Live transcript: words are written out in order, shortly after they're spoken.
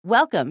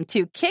Welcome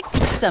to Kick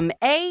Some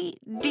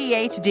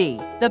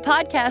ADHD, the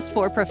podcast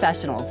for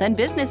professionals and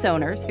business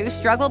owners who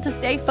struggle to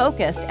stay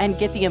focused and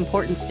get the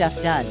important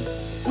stuff done.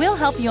 We'll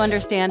help you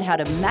understand how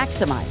to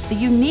maximize the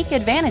unique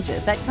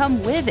advantages that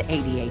come with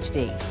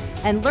ADHD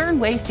and learn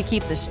ways to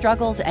keep the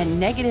struggles and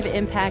negative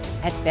impacts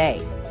at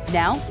bay.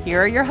 Now,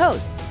 here are your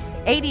hosts,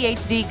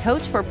 ADHD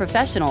coach for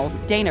professionals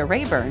Dana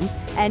Rayburn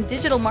and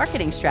digital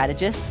marketing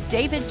strategist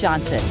David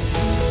Johnson.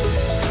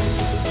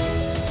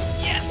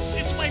 Yes,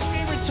 it's my favorite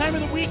time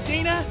of the week,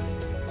 Dana.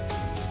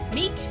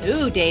 Me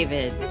too,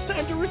 David. It's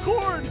time to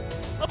record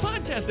a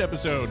podcast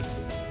episode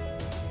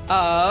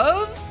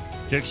Of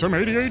Kick Some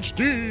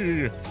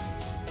ADHD.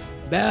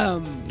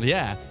 Boom.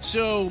 Yeah.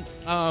 So,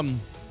 I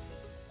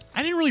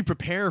didn't really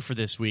prepare for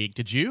this week.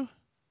 Did you?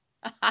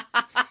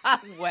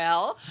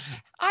 Well,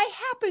 I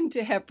happen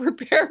to have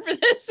prepared for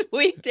this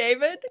week,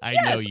 David. I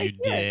know you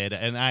did.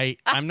 And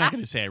I'm not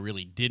going to say I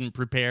really didn't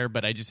prepare,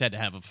 but I just had to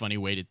have a funny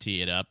way to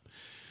tee it up.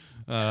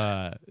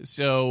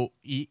 Should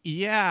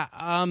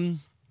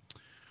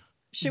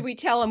we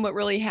tell him what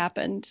really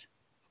happened?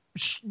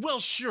 Well,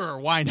 sure.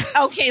 Why not?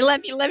 Okay,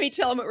 let me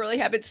tell him what really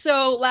happened.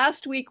 So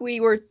last week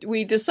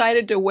we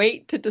decided to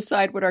wait to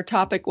decide what our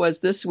topic was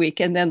this week,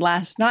 and then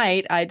last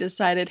night I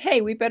decided, hey,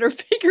 we better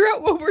figure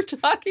out what we're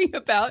talking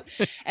about,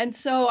 and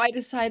so I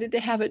decided to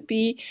have it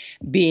be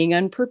being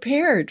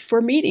unprepared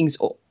for meetings,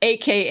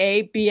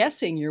 aka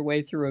BSing your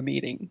way through a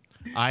meeting.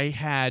 I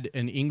had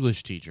an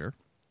English teacher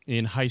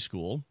in high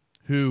school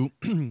who,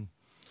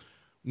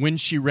 when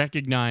she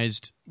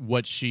recognized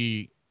what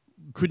she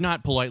could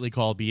not politely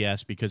call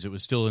BS because it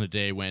was still in a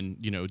day when,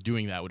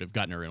 doing that would have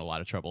gotten her in a lot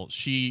of trouble.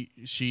 She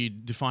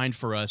defined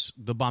for us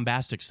the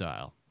bombastic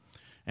style.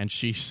 And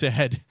she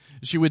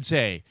would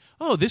say,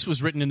 oh, this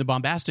was written in the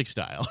bombastic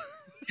style.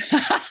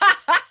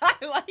 I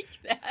like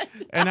that.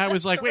 And I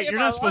was like, wait, you're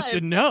not supposed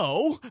to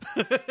know.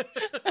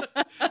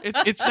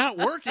 It's not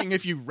working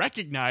if you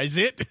recognize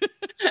it.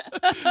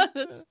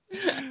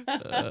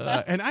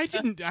 And I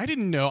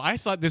didn't know. I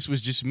thought this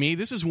was just me.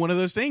 This is one of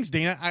those things,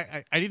 Dana.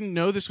 I didn't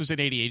know this was an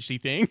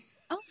ADHD thing.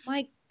 Oh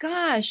my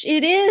gosh,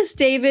 it is,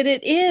 David.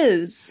 It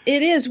is.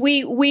 It is.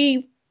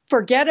 We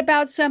forget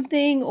about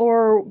something,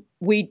 or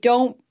we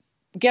don't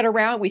get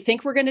around. We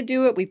think we're going to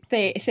do it. We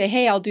say,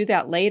 hey, I'll do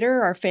that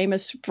later. Our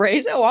famous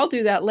phrase, oh, I'll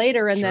do that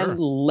later. And Sure. Then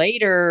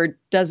later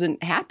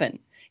doesn't happen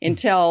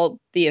until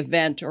the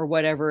event or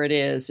whatever it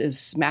is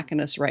smacking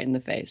us right in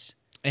the face.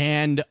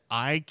 And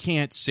I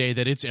can't say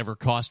that it's ever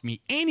cost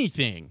me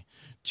anything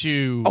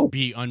to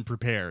be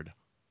unprepared.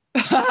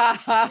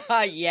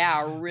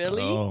 Yeah,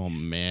 really? Oh,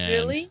 man.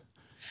 Really?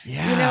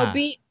 Yeah.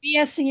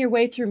 BSing your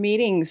way through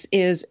meetings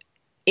is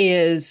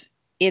it's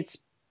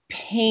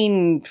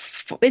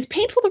painful. Is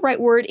painful the right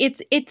word?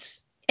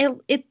 It's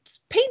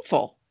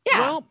painful. Yeah.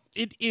 Well,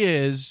 it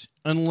is,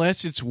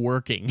 unless it's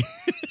working.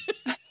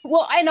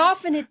 Well, and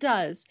often it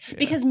does,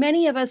 because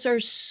many of us are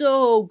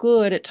so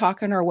good at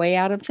talking our way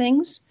out of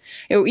things.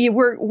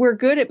 We're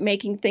good at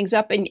making things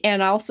up,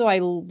 and also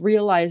I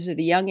realized at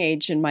a young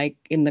age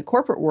in the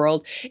corporate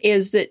world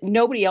is that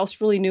nobody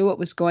else really knew what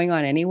was going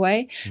on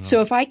anyway. Oh.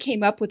 So if I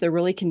came up with a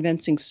really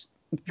convincing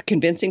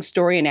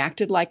story and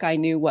acted like I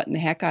knew what in the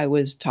heck I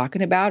was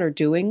talking about or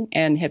doing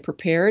and had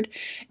prepared,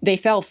 they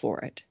fell for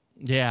it.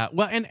 Yeah.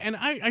 Well, and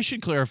I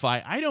should clarify,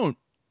 I don't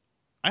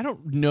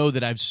know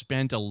that I've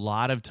spent a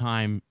lot of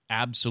time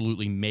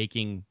absolutely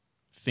making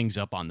things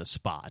up on the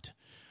spot.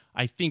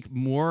 I think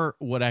more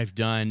what I've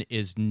done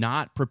is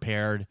not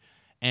prepared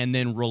and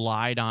then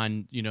relied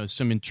on,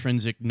 some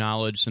intrinsic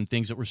knowledge, some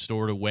things that were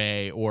stored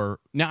away. Or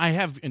now I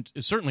have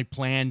certainly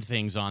planned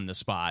things on the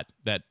spot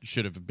that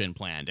should have been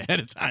planned ahead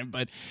of time.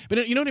 But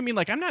you know what I mean?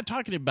 Like, I'm not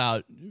talking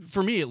about,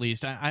 for me at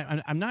least,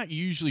 I'm not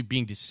usually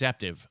being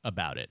deceptive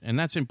about it. And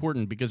that's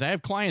important because I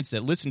have clients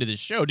that listen to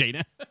this show,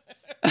 Dana.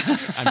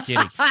 I'm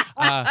kidding.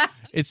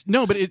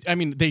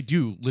 They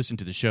do listen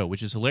to the show,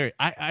 which is hilarious.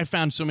 I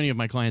found so many of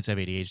my clients have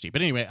ADHD.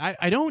 But anyway,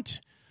 I don't,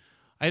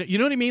 you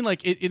know what I mean?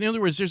 Like, in other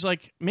words, there's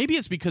maybe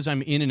it's because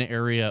I'm in an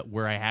area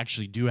where I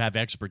actually do have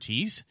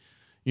expertise,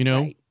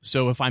 Right.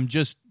 So if I'm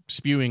just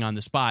spewing on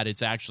the spot,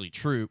 it's actually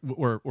true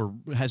or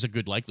has a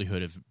good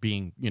likelihood of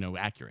being,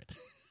 accurate.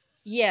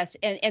 Yes.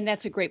 And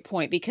that's a great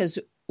point, because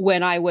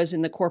when I was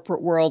in the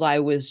corporate world, I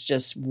was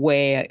just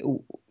way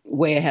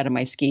ahead of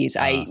my skis.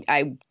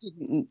 That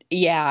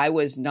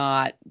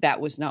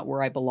was not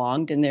where I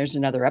belonged. And there's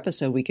another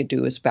episode we could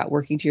do is about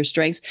working to your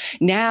strengths.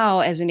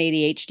 Now, as an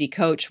ADHD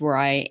coach, where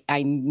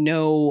I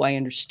know, I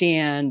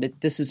understand that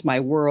this is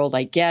my world,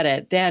 I get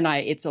it, then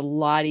it's a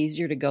lot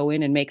easier to go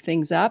in and make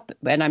things up,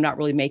 and I'm not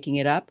really making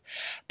it up.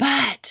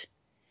 But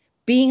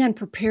being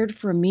unprepared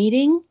for a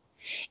meeting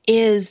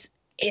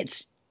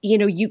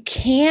you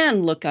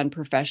can look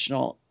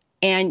unprofessional,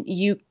 and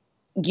you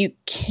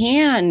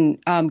can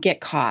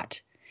get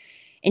caught,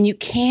 and you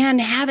can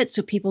have it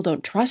so people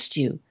don't trust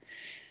you.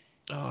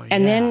 Oh, yeah.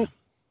 And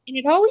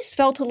it always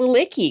felt a little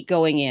icky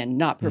going in,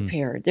 not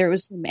prepared. There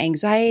was some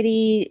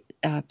anxiety,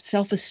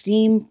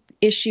 self-esteem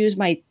issues.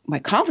 My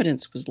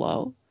confidence was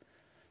low.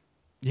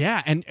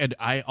 Yeah, and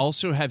I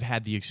also have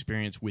had the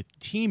experience with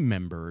team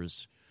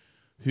members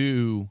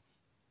who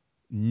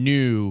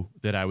knew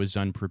that I was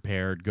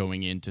unprepared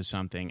going into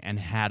something and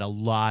had a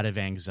lot of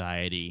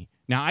anxiety.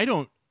 Now, I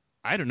don't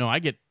know. I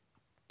get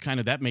kind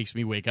of, that makes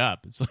me wake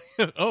up. It's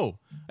like, oh,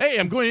 hey,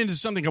 I'm going into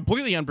something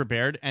completely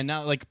unprepared, and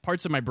now like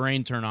parts of my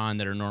brain turn on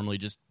that are normally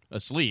just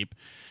asleep.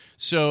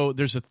 So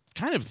there's a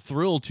kind of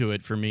thrill to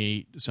it for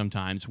me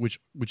sometimes, which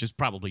is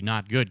probably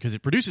not good because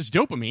it produces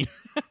dopamine.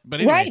 But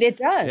anyway, right, it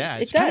does. Yeah,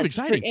 it's it kind does.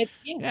 of exciting.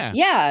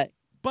 Yeah.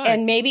 But,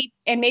 and maybe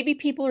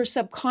people are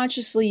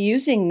subconsciously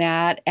using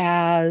that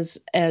as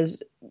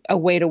a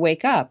way to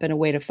wake up and a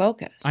way to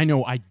focus. I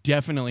know I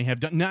definitely have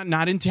done,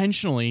 not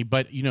intentionally,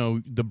 but you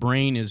know, the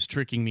brain is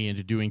tricking me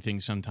into doing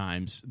things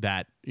sometimes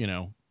that, you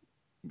know,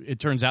 it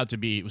turns out to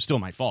be, it was still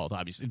my fault,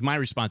 obviously. It's my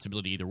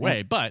responsibility either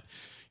way. But,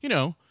 you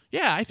know,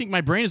 yeah, I think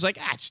my brain is like,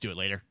 just do it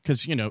later.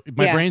 Because, you know,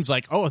 my brain's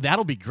like, oh,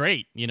 that'll be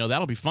great. You know,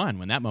 that'll be fun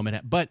when that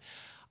moment But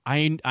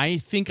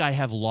I think I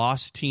have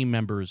lost team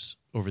members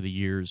over the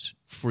years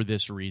for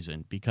this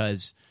reason,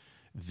 because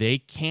they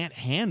can't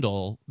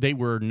handle, they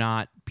were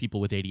not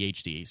people with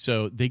ADHD.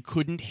 So they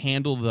couldn't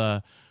handle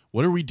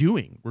what are we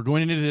doing? We're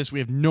going into this. We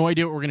have no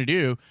idea what we're going to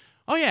do.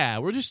 Oh, yeah,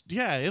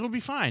 it'll be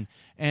fine.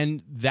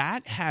 And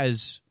that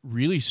has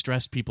really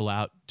stressed people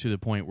out to the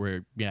point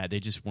where, they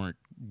just weren't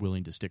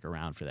willing to stick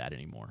around for that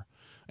anymore.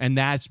 And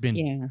that's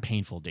been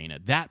painful, Dana.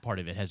 That part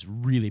of it has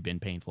really been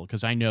painful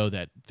because I know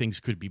that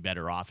things could be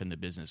better off in the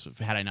business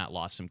had I not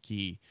lost some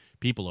key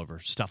people over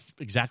stuff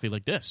exactly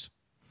like this.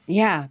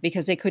 Yeah,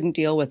 because they couldn't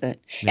deal with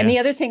it. Yeah. And the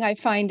other thing I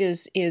find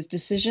is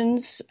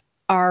decisions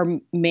are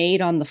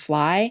made on the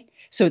fly.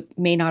 So it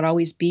may not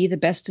always be the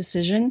best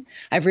decision.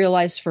 I've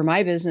realized for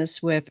my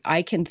business, if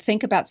I can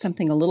think about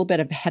something a little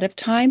bit ahead of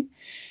time,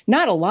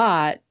 not a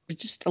lot, but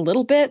just a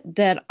little bit,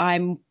 that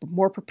I'm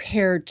more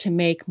prepared to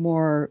make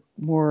more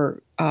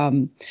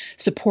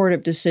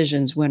supportive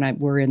decisions when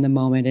we're in the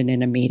moment and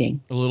in a meeting.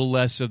 A little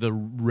less of the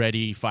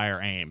ready, fire,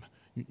 aim.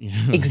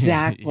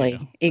 Exactly.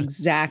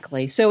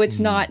 Exactly. So it's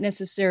not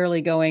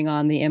necessarily going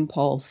on the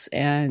impulse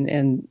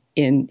and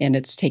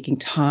it's taking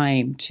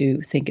time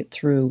to think it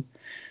through.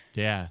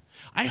 Yeah.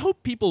 I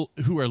hope people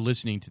who are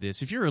listening to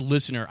this, if you're a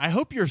listener, I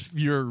hope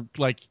you're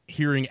like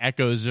hearing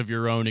echoes of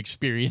your own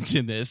experience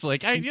in this.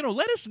 Like,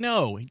 let us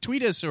know,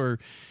 tweet us, or,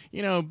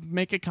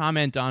 make a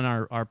comment on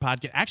our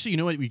podcast. Actually, you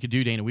know what we could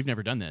do, Dana? We've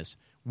never done this.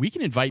 We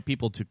can invite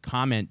people to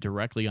comment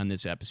directly on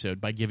this episode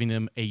by giving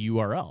them a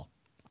URL.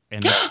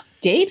 And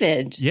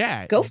David,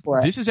 go for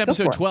it. This is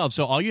episode 12.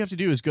 So all you have to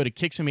do is go to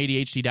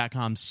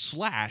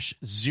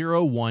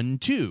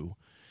kicksomeadhd.com/012.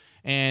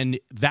 And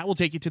that will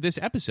take you to this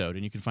episode,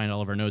 and you can find all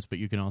of our notes, but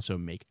you can also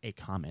make a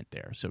comment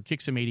there. So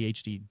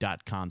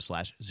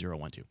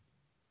kicksomeadhd.com/012.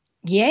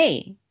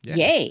 Yay. Yeah.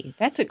 Yay.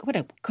 What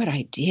a good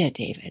idea,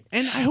 David.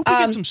 And I hope we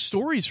get some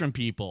stories from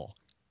people.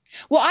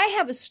 Well, I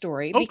have a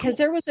story because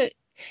there was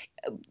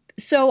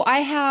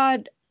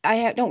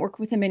I don't work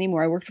with him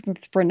anymore. I worked with him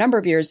for a number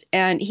of years,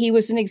 and he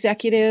was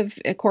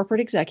a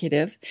corporate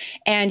executive,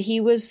 and he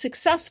was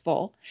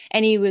successful,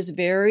 and he was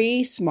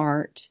very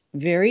smart,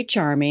 very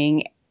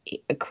charming,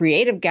 a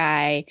creative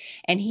guy,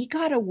 and he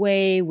got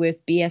away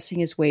with BSing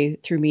his way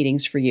through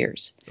meetings for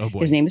years. Oh boy.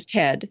 His name is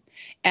Ted,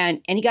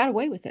 and he got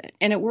away with it,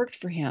 and it worked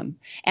for him.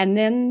 And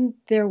then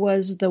there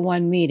was the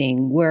one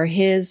meeting where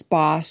his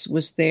boss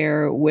was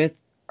there with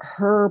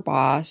her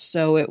boss,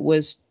 so it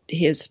was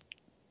his,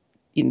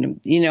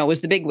 it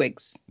was the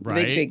bigwigs,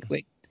 right. The big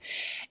wigs,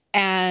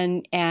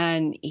 and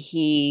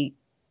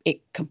it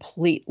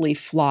completely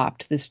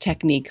flopped. This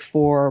technique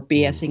for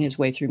BSing his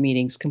way through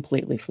meetings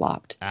completely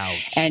flopped.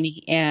 Ouch.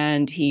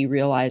 And he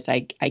realized,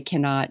 I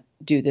cannot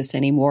do this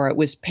anymore. It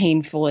was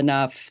painful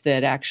enough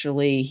that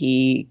actually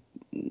he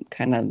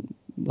kind of,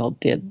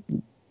 did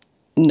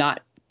not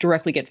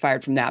directly get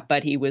fired from that,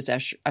 but he was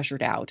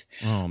ushered out.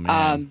 Oh,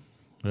 man.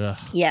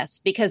 Yes,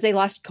 because they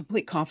lost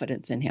complete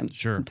confidence in him.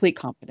 Sure. Complete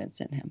confidence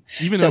in him.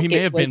 Even though he may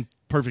have been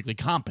perfectly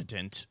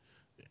competent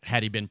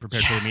had he been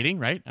prepared for the meeting,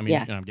 right? I mean,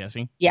 I'm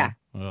guessing. Yeah.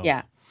 Oh.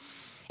 Yeah.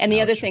 And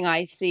the other thing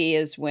I see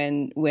is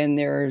when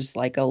there's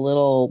like a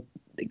little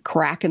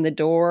crack in the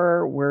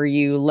door where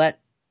you let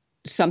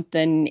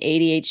something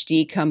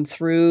ADHD come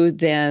through,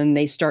 then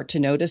they start to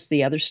notice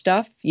the other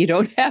stuff. You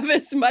don't have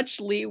as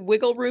much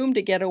wiggle room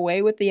to get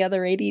away with the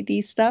other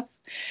ADD stuff.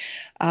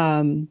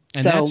 And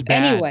that's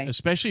bad, anyway,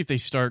 especially if they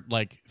start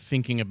like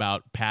thinking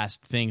about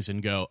past things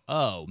and go,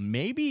 oh,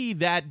 maybe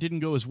that didn't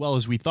go as well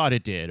as we thought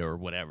it did, or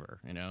whatever,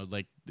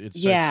 like it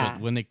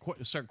starts when they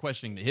start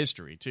questioning the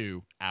history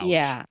too.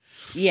 Ouch.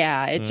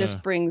 Yeah. It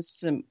just brings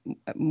some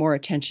more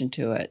attention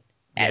to it.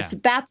 Yeah. So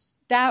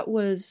that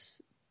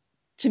was,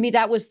 to me,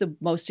 that was the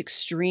most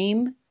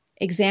extreme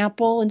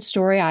example and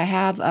story I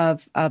have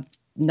of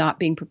not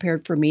being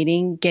prepared for a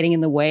meeting, getting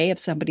in the way of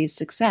somebody's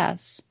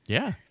success.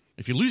 Yeah.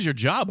 If you lose your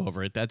job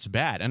over it, that's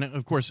bad. And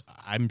of course,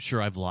 I'm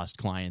sure I've lost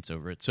clients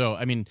over it. So,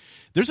 I mean,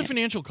 there's a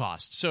financial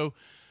cost. So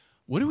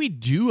what do we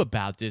do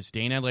about this,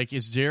 Dana? Like,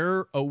 is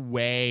there a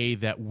way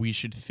that we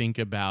should think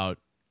about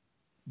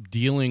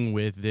dealing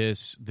with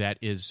this that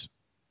is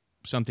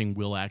something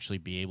we'll actually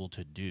be able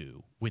to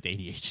do with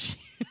ADHD.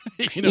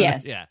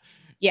 Yes. Yeah.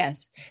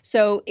 Yes.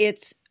 So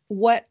it's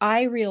what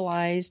I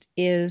realized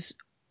is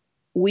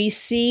we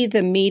see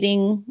the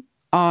meeting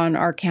on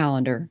our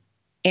calendar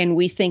and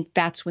we think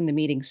that's when the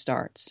meeting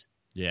starts.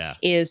 Yeah.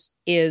 Is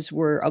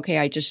we're okay,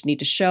 I just need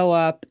to show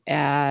up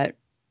at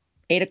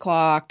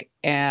 8:00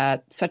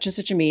 at such and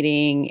such a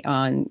meeting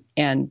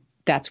and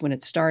that's when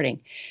it's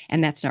starting.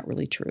 And that's not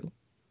really true.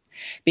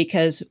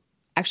 Because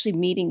actually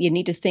you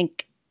need to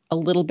think a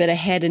little bit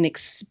ahead and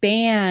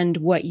expand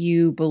what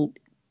you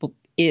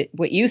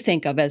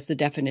think of as the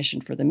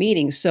definition for the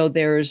meeting. So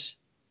there's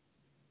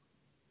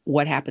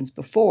what happens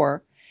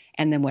before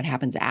and then what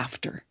happens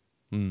after.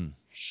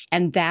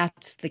 And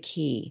that's the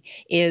key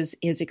is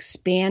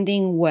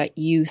expanding what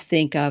you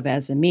think of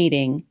as a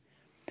meeting.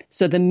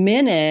 So the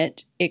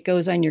minute it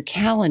goes on your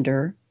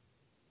calendar,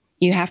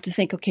 you have to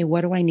think, okay,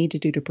 what do I need to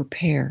do to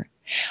prepare?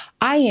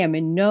 I am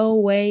in no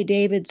way,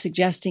 David,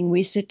 suggesting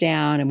we sit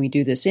down and we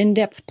do this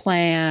in-depth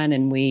plan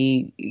and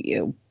we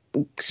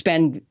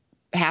spend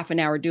half an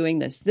hour doing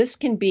this. This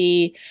can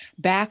be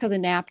back of the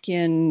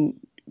napkin,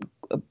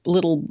 a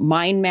little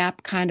mind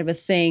map kind of a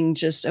thing.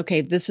 Just,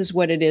 okay, this is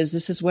what it is.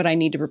 This is what I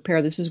need to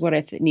prepare. This is what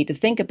I need to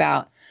think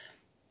about.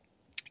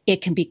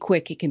 It can be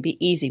quick. It can be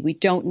easy. We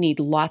don't need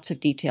lots of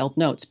detailed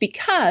notes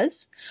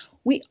because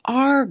we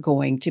are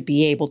going to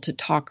be able to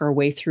talk our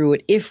way through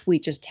it if we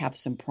just have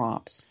some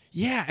prompts.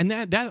 Yeah, and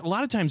that a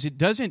lot of times it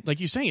doesn't, like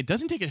you're saying, it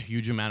doesn't take a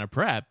huge amount of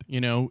prep,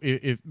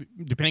 if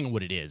depending on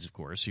what it is, of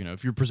course.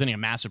 If you're presenting a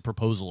massive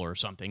proposal or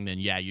something, then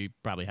yeah, you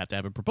probably have to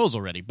have a proposal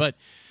ready. But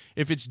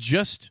if it's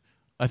just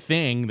a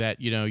thing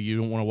that, you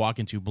don't want to walk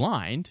into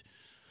blind.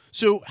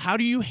 So how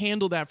do you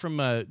handle that from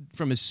a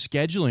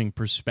scheduling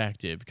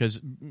perspective?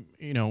 Because,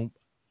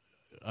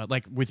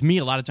 like with me,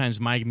 a lot of times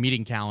my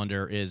meeting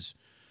calendar is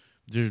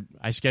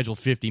I schedule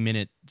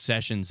 50-minute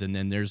sessions and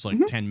then there's like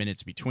 10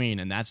 minutes between,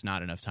 and that's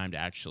not enough time to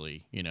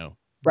actually,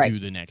 do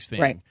the next thing.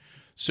 Right.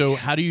 So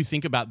how do you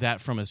think about that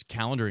from a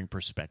calendaring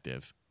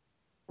perspective?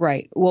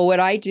 Right. Well,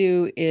 what I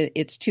do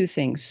it's two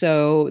things.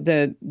 So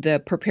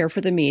the prepare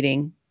for the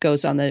meeting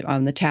goes on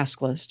the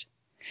task list.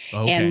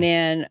 Okay. And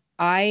then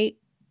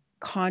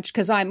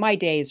because my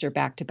days are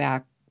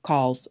back-to-back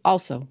calls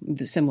also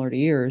similar to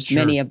yours. Sure.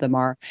 Many of them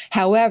are.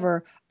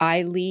 However,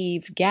 I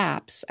leave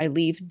gaps. I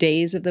leave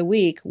days of the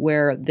week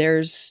where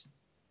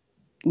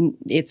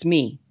it's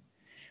me,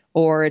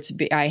 or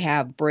I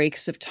have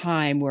breaks of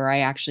time where I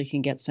actually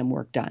can get some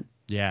work done.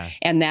 Yeah.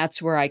 And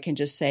that's where I can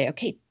just say,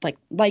 okay,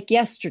 like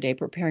yesterday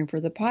preparing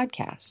for the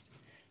podcast.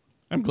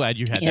 I'm glad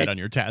you had that on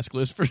your task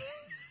list for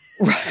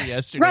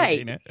yesterday. Right.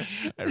 Dana.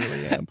 I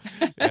really am.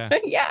 Yeah.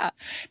 Yeah.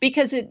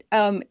 Because it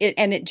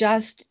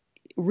just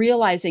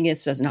realizing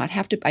it does not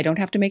have to, I don't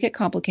have to make it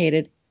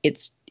complicated.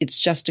 It's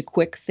just a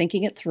quick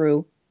thinking it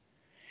through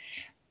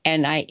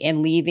and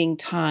leaving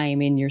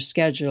time in your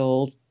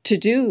schedule to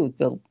do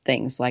the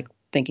things like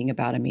thinking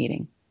about a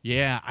meeting.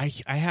 Yeah.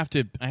 I have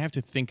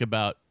to think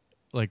about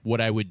like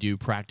what I would do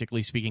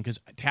practically speaking, because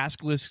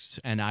task lists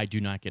and I do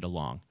not get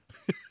along.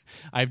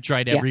 I've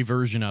tried every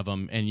version of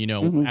them.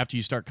 And, after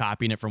you start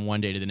copying it from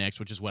one day to the next,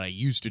 which is what I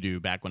used to do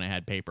back when I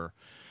had paper.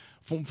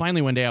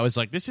 Finally, one day I was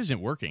like, this isn't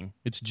working.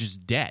 It's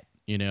just debt,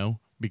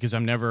 because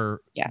I'm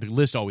never, the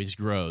list always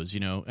grows,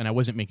 and I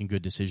wasn't making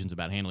good decisions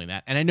about handling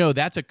that. And I know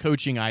that's a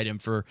coaching item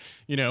for,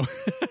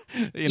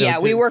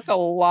 we work a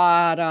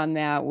lot on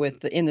that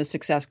in the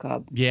Success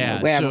Club.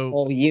 Yeah. We have a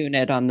whole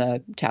unit on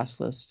the task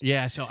list.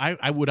 Yeah. So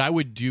I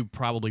would do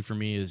probably for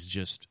me is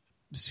just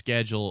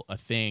schedule a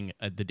thing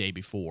the day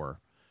before,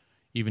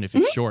 even if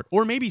it's short,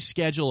 or maybe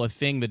schedule a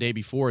thing the day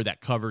before that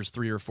covers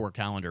 3 or 4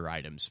 calendar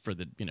items for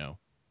the,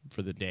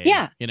 for the day.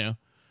 Yeah.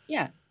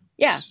 Yeah.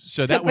 Yeah.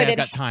 So that way I've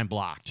got time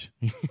blocked.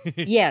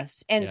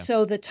 Yes. And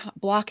so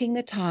blocking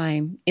the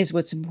time is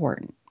what's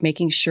important,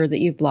 making sure that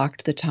you've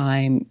blocked the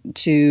time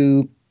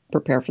to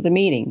prepare for the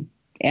meeting.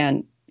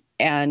 And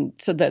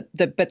so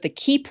but the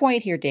key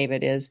point here,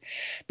 David, is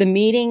the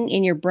meeting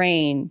in your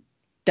brain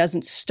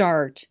doesn't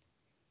start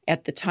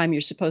at the time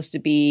you're supposed to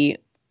be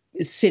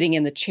sitting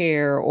in the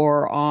chair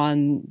or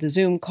on the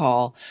Zoom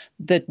call.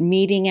 The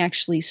meeting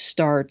actually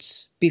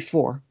starts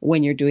before,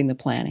 when you're doing the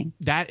planning.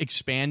 That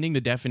expanding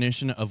the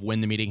definition of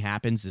when the meeting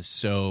happens is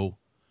so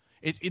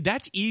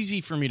that's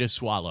easy for me to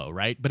swallow,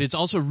 right? But it's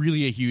also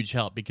really a huge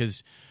help,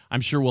 because I'm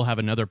sure we'll have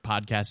another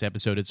podcast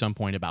episode at some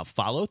point about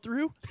follow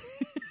through.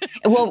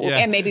 Well,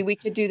 and maybe we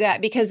could do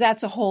that, because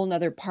that's a whole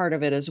nother part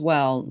of it as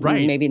well.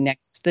 Right. Maybe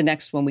the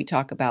next one we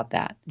talk about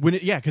that.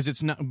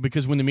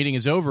 Because when the meeting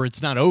is over,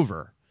 it's not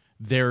over.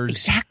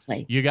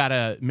 Exactly. You got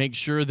to make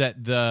sure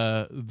that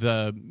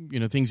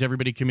the things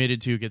everybody committed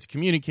to gets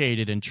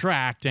communicated and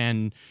tracked,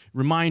 and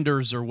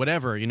reminders or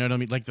whatever, you know what I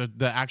mean? Like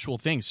the actual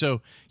thing.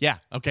 So yeah.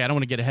 Okay. I don't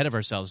want to get ahead of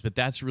ourselves, but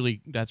that's really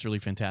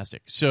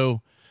fantastic.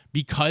 So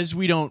because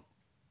we don't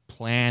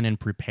plan and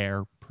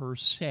prepare per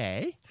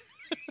se,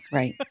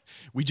 right.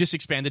 We just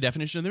expand the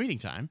definition of the meeting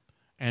time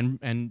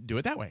and do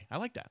it that way. I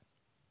like that.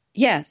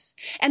 Yes.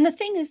 And the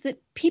thing is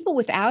that people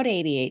without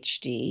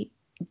ADHD,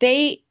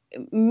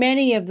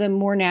 many of them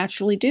more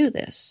naturally do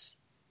this.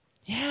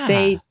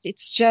 Yeah.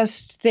 It's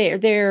just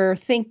they're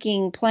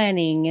thinking,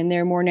 planning, and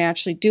they're more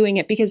naturally doing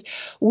it because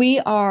we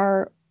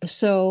are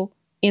so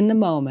in the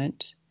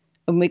moment,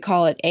 and we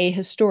call it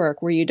ahistoric,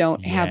 where you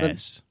don't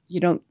Yes.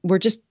 we're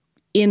just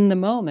in the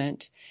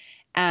moment,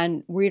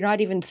 and we're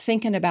not even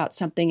thinking about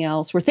something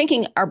else. We're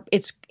thinking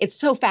it's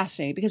so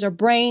fascinating because our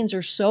brains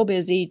are so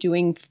busy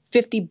doing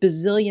 50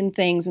 bazillion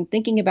things and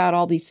thinking about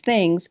all these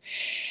things.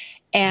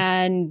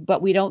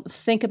 But we don't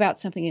think about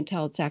something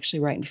until it's actually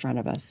right in front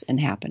of us and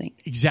happening.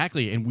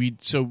 Exactly. And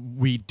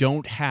we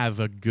don't have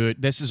a good,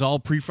 this is all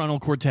prefrontal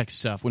cortex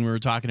stuff when we were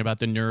talking about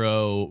the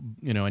neuro,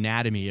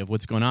 anatomy of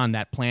what's going on,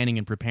 that planning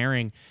and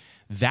preparing.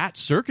 That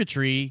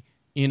circuitry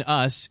in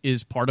us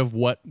is part of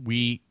what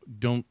we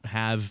don't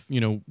have,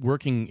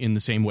 working in the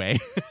same way.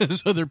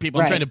 So there are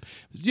people, right. I'm trying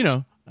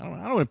to, I don't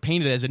want to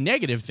paint it as a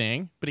negative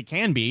thing, but it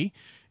can be.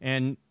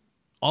 And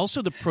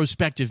also the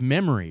prospective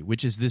memory,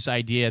 which is this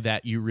idea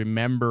that you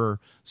remember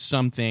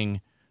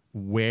something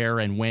where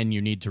and when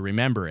you need to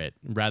remember it,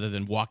 rather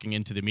than walking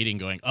into the meeting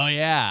going, oh,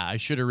 yeah, I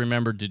should have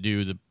remembered to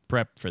do the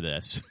prep for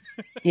this.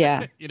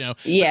 Yeah.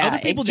 Yeah, other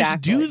people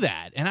just do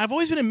that. And I've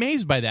always been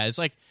amazed by that. It's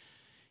like,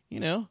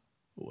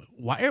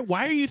 why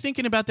are you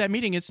thinking about that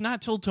meeting? It's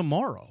not till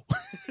tomorrow.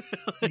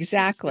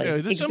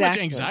 Exactly. There's so much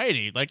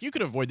anxiety. Like, you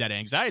could avoid that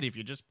anxiety if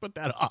you just put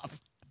that off.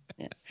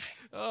 Yeah.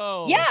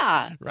 Oh,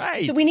 yeah.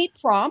 Right. So we need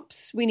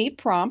prompts,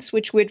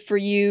 which would for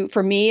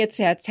me,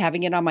 it's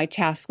having it on my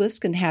task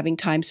list and having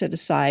time set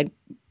aside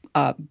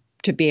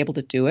to be able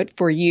to do it.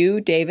 For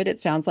you, David,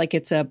 it sounds like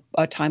it's a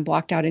time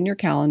blocked out in your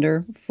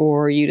calendar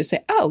for you to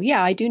say, oh,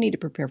 yeah, I do need to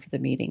prepare for the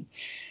meeting.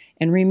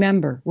 And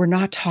remember, we're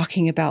not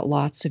talking about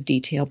lots of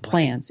detailed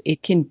plans. Right.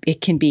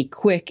 It can be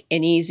quick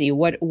and easy.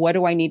 What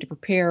do I need to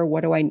prepare?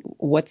 What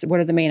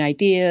are the main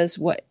ideas?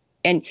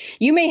 And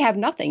you may have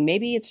nothing.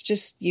 Maybe it's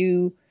just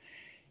you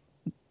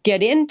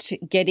get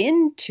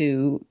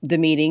into the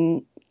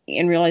meeting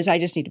and realize I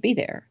just need to be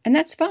there. And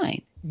that's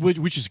fine.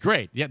 Which is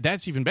great. Yeah,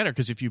 that's even better,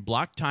 because if you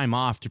block time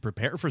off to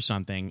prepare for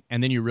something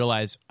and then you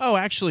realize, oh,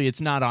 actually, it's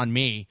not on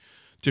me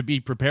to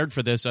be prepared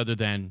for this other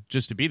than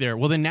just to be there,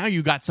 well, then now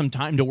you got some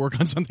time to work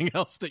on something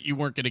else that you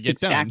weren't going to get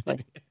done.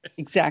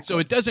 Exactly. So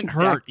it doesn't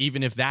hurt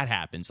even if that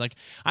happens. Like,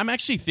 I'm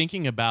actually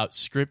thinking about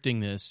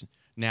scripting this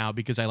now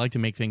because I like to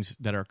make things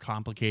that are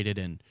complicated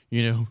and,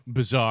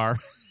 bizarre.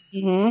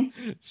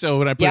 Mm-hmm. So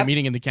when I put a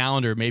meeting in the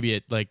calendar, maybe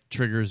it like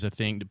triggers a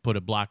thing to put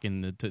a block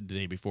in the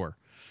day before.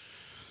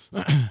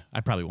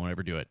 I probably won't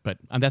ever do it, but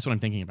that's what I'm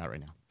thinking about right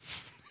now.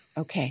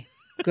 Okay,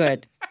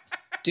 good.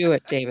 Do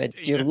it,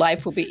 David. Your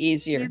life will be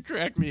easier. You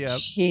crack me up.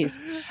 Jeez.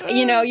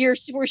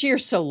 You're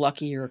so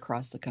lucky you're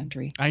across the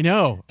country. I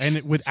know.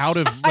 And without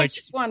of like, I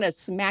just want to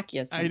smack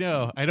you sometimes. I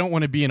know. I don't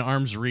want to be in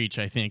arm's reach,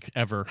 I think,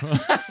 ever.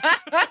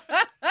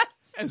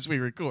 As we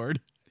record.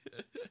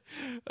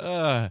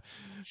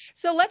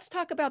 So let's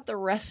talk about the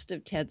rest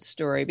of Ted's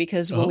story,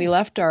 because when we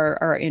left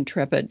our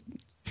intrepid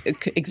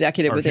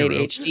executive with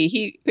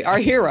ADHD, our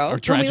hero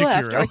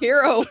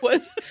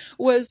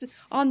was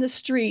on the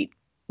street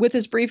with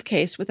his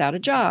briefcase without a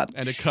job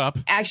and a cup,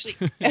 actually,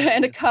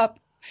 and a cup,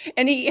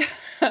 and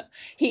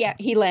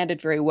he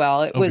landed very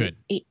well.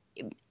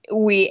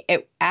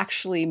 It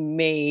actually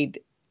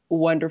made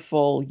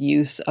wonderful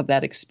use of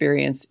that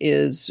experience.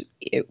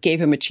 It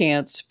gave him a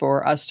chance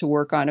for us to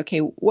work on, okay,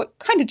 what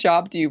kind of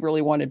job do you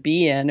really want to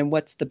be in, and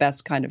what's the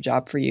best kind of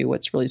job for you,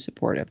 what's really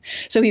supportive.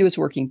 So he was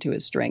working to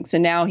his strengths,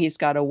 and now he's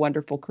got a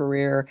wonderful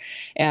career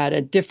at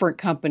a different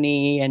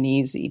company, and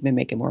he's even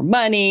making more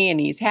money, and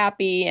he's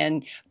happy,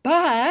 and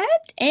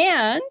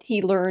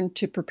he learned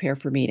to prepare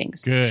for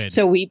meetings. Good.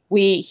 So we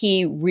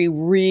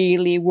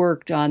really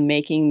worked on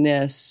making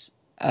this,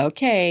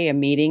 okay, a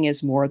meeting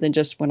is more than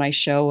just when I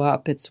show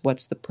up. It's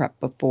what's the prep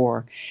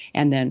before,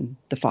 and then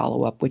the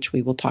follow-up, which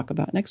we will talk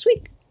about next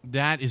week.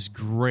 That is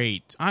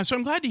great. So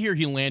I'm glad to hear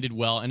he landed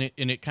well, and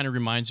it kind of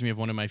reminds me of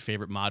one of my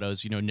favorite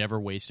mottos, never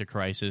waste a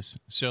crisis.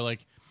 So,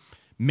 like,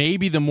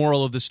 maybe the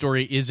moral of the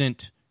story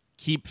isn't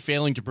keep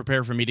failing to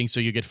prepare for meetings so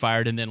you get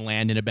fired and then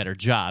land in a better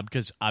job,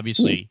 because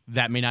obviously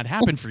that may not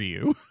happen for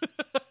you.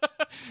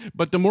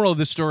 But the moral of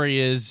the story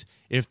is,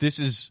 if this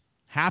is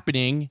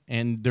happening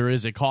and there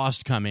is a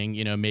cost coming,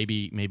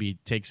 maybe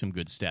take some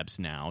good steps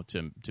now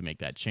to make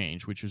that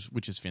change, which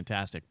is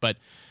fantastic. But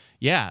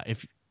yeah,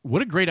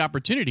 what a great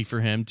opportunity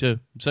for him to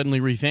suddenly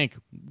rethink,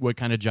 what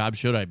kind of job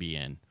should I be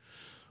in?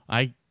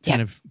 I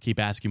kind of keep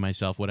asking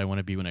myself what I want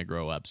to be when I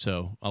grow up.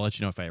 So I'll let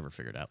you know if I ever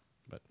figure it out.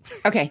 But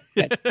okay,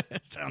 good.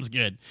 Sounds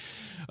good.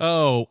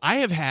 Oh, I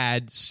have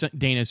had,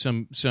 Dana,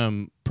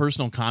 some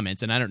personal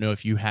comments, and I don't know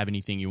if you have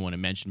anything you want to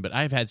mention, but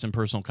I've had some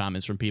personal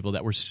comments from people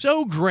that were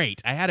so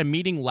great. I had a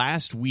meeting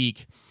last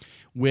week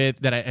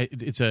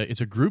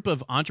it's a group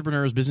of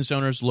entrepreneurs, business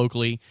owners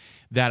locally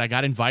that I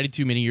got invited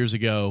to many years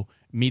ago.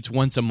 Meets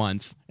once a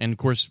month, and of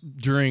course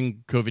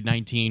during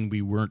COVID-19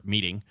 we weren't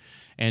meeting.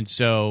 And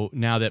so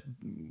now that,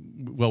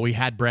 we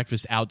had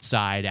breakfast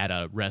outside at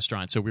a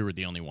restaurant, so we were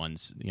the only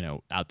ones,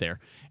 out there.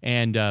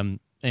 And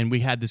we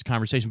had this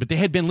conversation, but they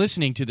had been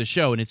listening to the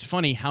show, and it's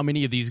funny how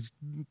many of these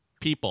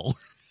people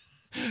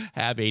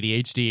have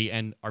ADHD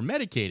and are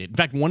medicated. In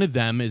fact, one of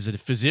them is a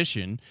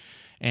physician,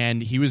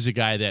 and he was the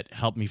guy that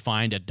helped me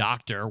find a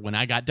doctor when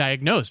I got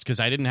diagnosed because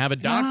I didn't have a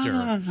doctor.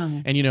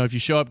 And, if you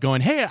show up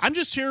going, hey, I'm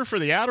just here for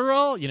the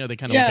Adderall, they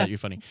kind of look at you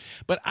funny.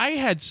 But I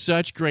had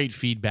such great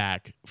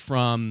feedback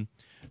from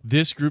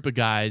this group of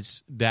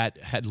guys that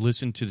had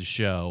listened to the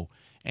show.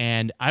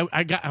 And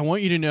I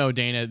want you to know,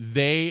 Dana,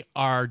 they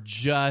are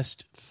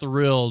just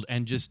thrilled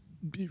and just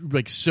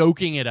like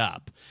soaking it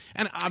up.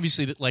 And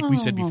obviously, like we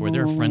said before,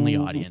 they're a friendly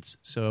audience.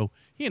 So,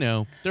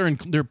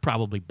 they're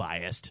probably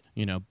biased,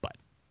 but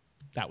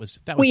that was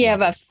we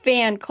have a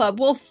fan club.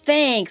 Well,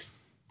 thanks,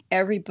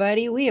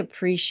 everybody. We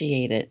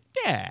appreciate it.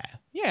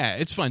 Yeah,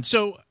 it's fun.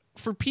 So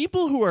for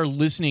people who are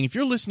listening, if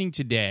you're listening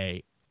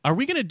today, let's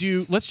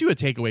do a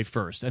takeaway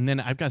first, and then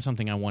I've got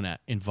something I want to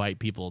invite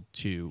people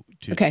to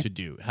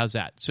do. How's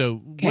that? So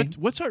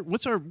what's our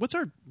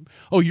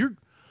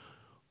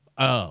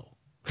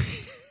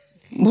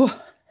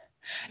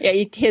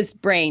Yeah, his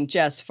brain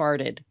just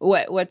farted.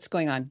 What's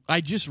going on?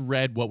 I just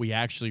read what you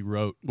actually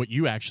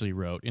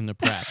wrote in the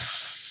prep.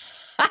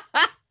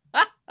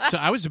 So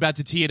I was about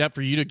to tee it up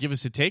for you to give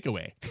us a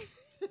takeaway.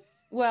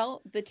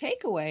 Well, the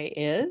takeaway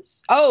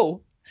is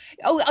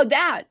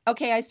that.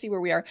 Okay, I see where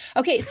we are.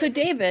 Okay, so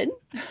David.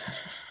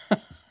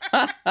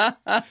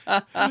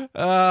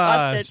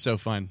 So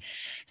fun.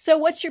 So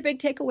what's your big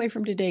takeaway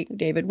from today,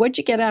 David? What'd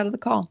you get out of the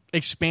call?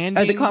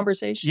 Expanding the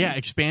conversation. Yeah,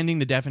 expanding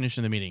the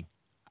definition of the meeting.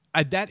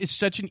 That is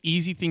such an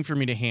easy thing for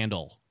me to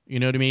handle. You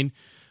know what I mean?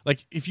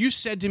 Like if you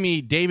said to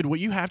me, David, what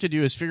you have to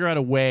do is figure out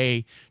a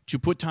way to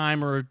put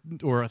time or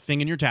a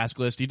thing in your task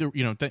list, either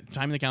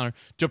time in the calendar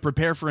to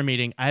prepare for a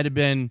meeting. I'd have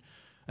been,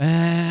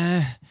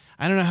 I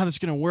don't know how this is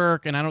going to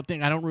work, and I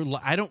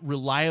don't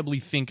reliably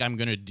think I'm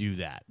going to do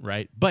that,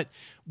 right? But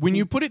when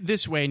you put it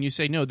this way and you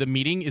say, no, the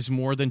meeting is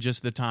more than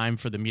just the time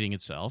for the meeting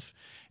itself.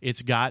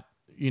 It's got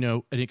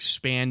an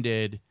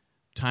expanded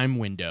time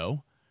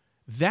window.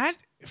 That,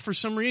 for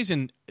some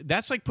reason,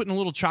 that's like putting a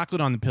little chocolate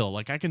on the pill.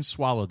 Like I can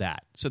swallow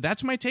that. So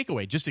that's my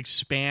takeaway. Just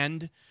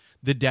expand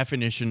the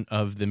definition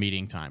of the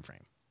meeting time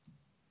frame.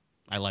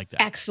 I like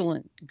that.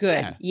 Excellent.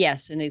 Good. Yeah.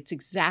 Yes. And it's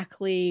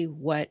exactly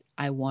what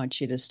I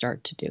want you to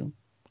start to do.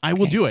 I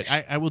will do it.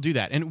 I will do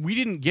that. And we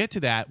didn't get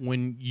to that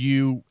when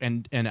you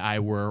and I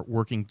were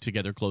working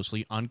together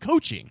closely on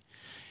coaching.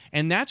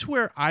 And that's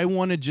where I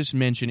want to just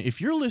mention, if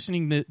you're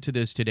listening to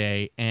this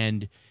today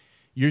and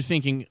you're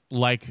thinking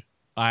like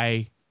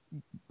I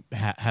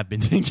have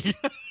been thinking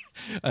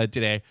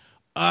today,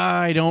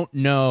 I don't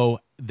know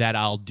that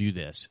I'll do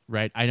this,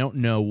 right? I don't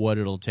know what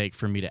it'll take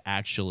for me to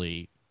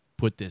actually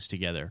put this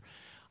together.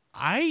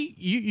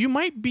 You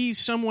might be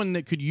someone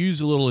that could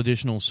use a little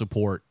additional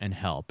support and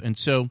help. And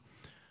so,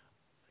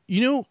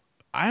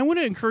 I want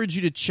to encourage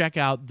you to check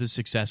out the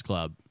Success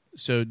Club.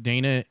 So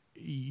Dana,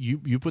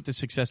 you put the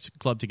Success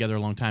Club together a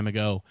long time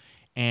ago,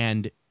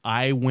 and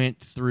I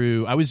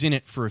was in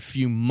it for a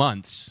few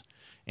months,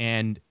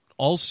 and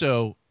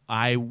also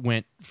I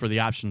went for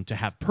the option to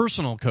have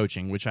personal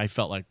coaching, which I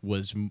felt like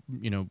was,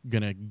 going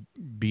to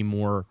be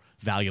more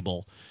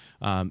valuable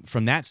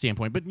from that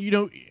standpoint. But,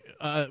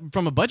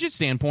 from a budget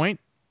standpoint,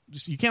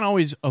 you can't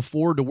always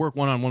afford to work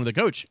one-on-one with a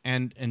coach.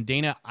 And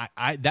Dana,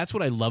 I that's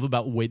what I love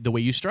about the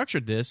way you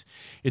structured this.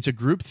 It's a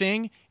group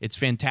thing. It's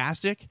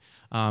fantastic.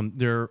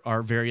 There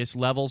are various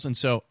levels. And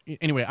so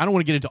anyway, I don't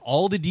want to get into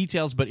all the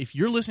details, but if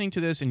you're listening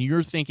to this and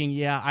you're thinking,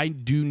 yeah, I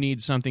do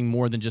need something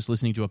more than just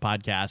listening to a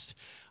podcast,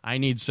 I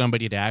need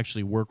somebody to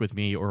actually work with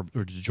me or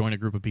to join a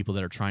group of people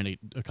that are trying to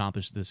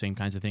accomplish the same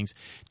kinds of things,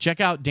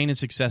 check out Dana's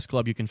Success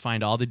Club. You can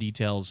find all the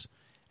details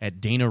at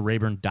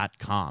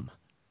danarayburn.com.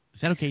 Is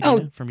that okay,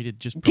 Dana, for me to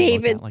just promote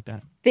David, that like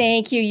that?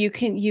 Thank you. You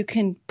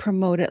can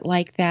promote it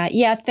like that.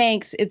 Yeah,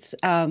 thanks. It's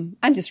I'm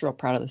just real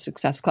proud of the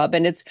Success Club,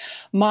 and it's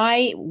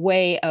my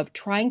way of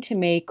trying to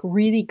make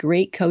really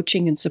great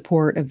coaching and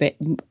support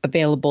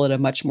available at a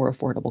much more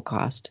affordable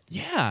cost.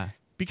 Yeah.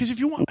 Because if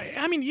you want,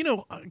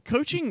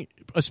 coaching,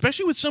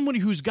 especially with somebody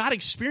who's got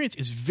experience,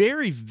 is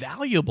very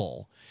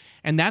valuable.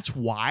 And that's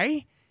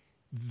why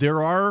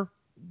there are,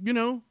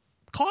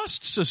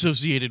 costs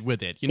associated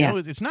with it.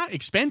 It's not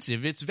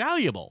expensive; it's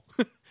valuable.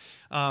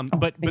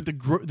 But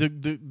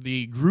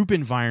the group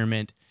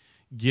environment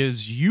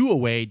gives you a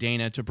way,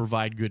 Dana, to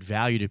provide good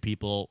value to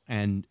people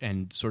and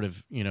sort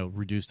of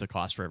reduce the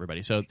cost for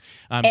everybody. So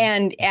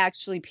and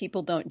actually,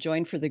 people don't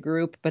join for the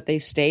group, but they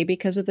stay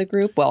because of the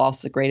group. Well,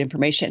 also great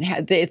information.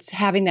 It's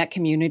having that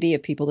community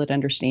of people that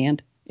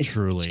understand. It's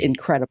truly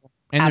incredible.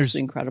 And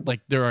absolutely incredible. Like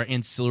there are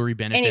ancillary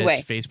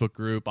benefits, Facebook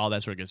group, all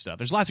that sort of good stuff.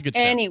 There's lots of good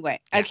stuff. Anyway,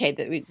 okay.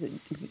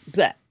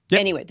 Yep.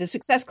 Anyway, the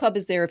Success Club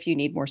is there if you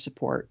need more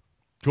support.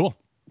 Cool.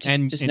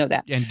 Just know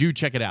that. And do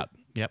check it out.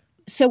 Yep.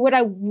 So what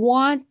I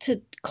want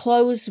to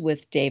close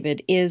with,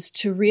 David, is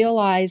to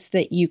realize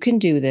that you can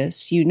do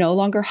this. You no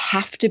longer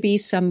have to be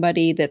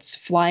somebody that's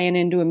flying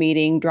into a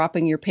meeting,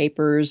 dropping your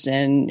papers,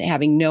 and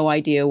having no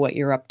idea what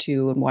you're up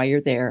to and why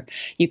you're there.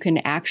 You can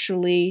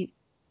actually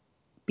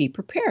be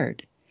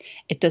prepared.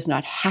 It does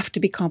not have to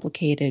be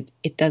complicated.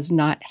 It does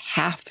not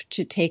have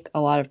to take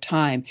a lot of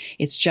time.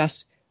 It's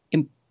just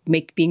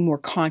being more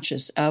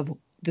conscious of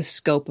the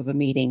scope of a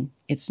meeting.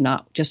 It's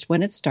not just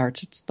when it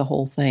starts, it's the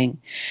whole thing.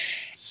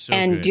 So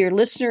and good. Dear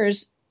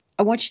listeners,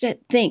 I want you to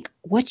think,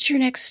 what's your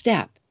next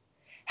step?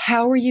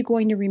 How are you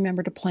going to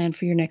remember to plan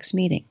for your next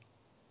meeting?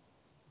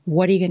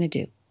 What are you going to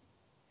do?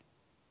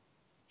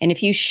 And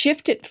if you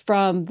shift it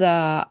from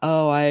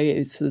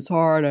it's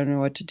hard, I don't know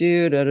what to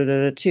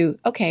do, to,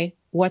 okay,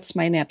 what's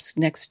my next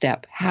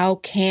step? How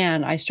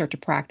can I start to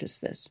practice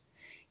this?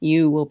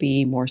 You will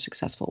be more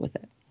successful with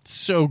it.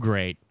 So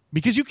great.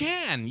 Because you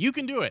can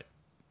do it.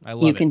 I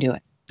love it. You can do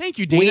it. Thank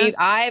you, Dana.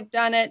 I've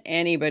done it.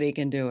 Anybody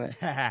can do it.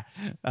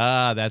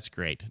 That's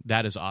great.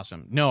 That is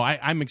awesome. No,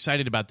 I'm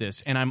excited about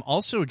this. And I'm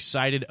also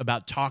excited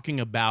about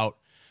talking about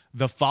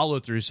the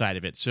follow-through side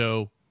of it.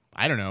 So,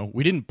 I don't know.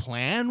 We didn't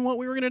plan what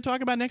we were going to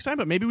talk about next time,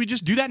 but maybe we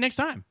just do that next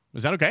time.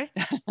 Is that okay?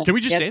 Can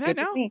we just say that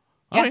now?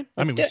 All right.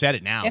 I mean, we said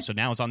it now, so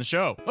now it's on the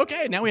show.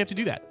 Okay, now we have to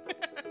do that.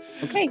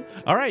 Okay.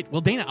 All right.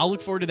 Well, Dana, I'll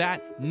look forward to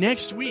that.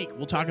 Next week,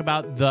 we'll talk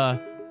about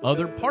the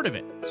other part of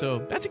it. So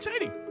that's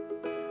exciting.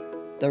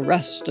 The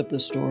rest of the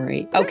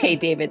story. Okay,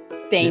 David,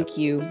 thank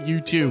you.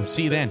 You too.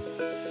 See you then.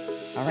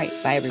 All right.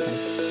 Bye, everybody.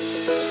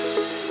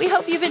 We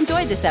hope you've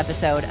enjoyed this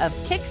episode of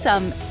Kick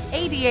Some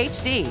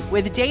ADHD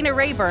with Dana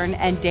Rayburn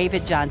and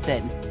David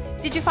Johnson.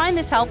 Did you find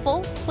this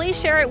helpful? Please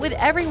share it with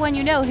everyone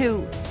you know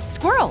who,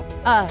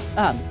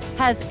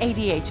 has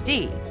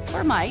ADHD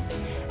or might,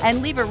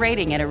 and leave a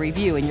rating and a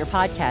review in your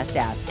podcast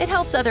app. It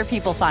helps other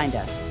people find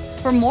us.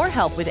 For more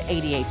help with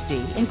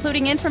ADHD,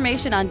 including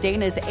information on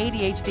Dana's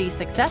ADHD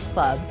Success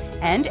Club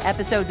and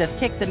episodes of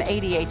Kick Some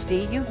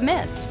ADHD you've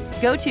missed,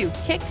 go to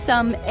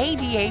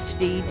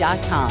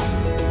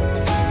kicksomeadhd.com.